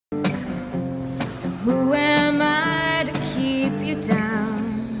Who am I to keep you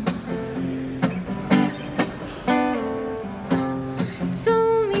down? It's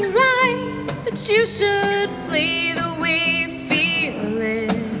only right that you should play the way you feel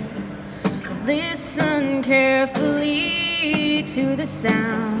it. Listen carefully to the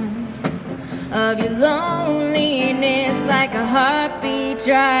sound of your loneliness, like a heartbeat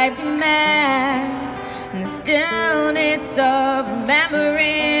drives you mad. And the stillness of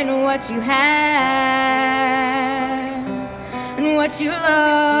remembering what you had and what you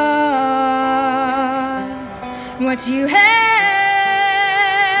lost, and what you had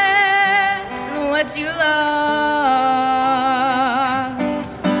and what you lost.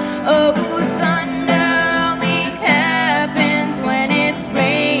 Oh, thunder only happens when it's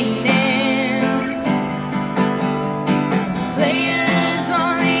raining. Players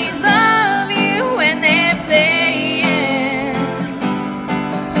only love you when they're playing.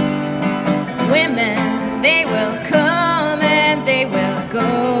 Women, they will come and they will go.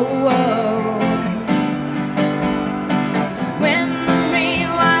 When the rain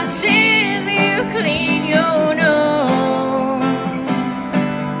washes you clean, you'll know.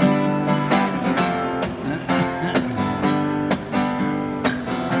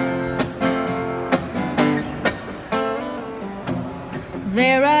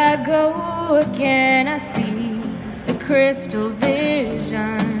 There I go again, I see the crystal visions.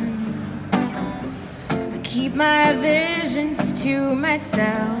 I keep my visions to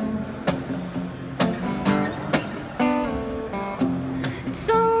myself. It's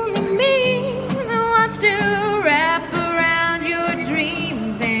only me that wants to wrap around your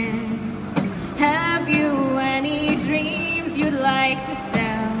dreams. And have you any dreams you'd like to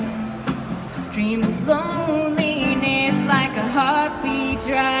sell? Dreams of loneliness, like a heartbeat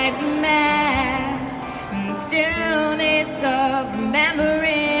drives you mad. And the stillness of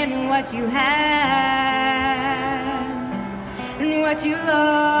remembering what you had and what you lost,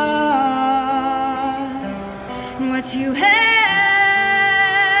 and what you had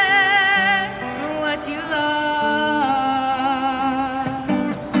and what you lost.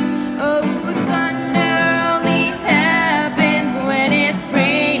 Oh, thunder only happens when it's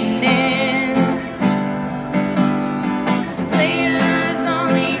raining. Players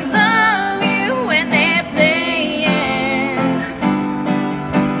only love you when they're playing.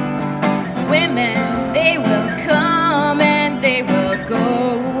 Women, they will come and they will go.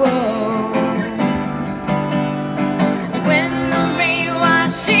 When the rain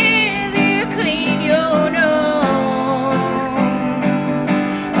washes you clean, you'll know.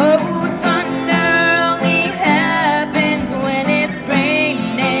 Oh, thunder only happens when it's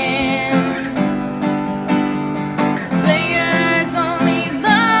raining. Players only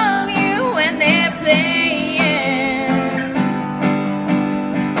love you when they're playing.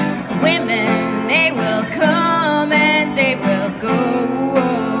 Women, they will come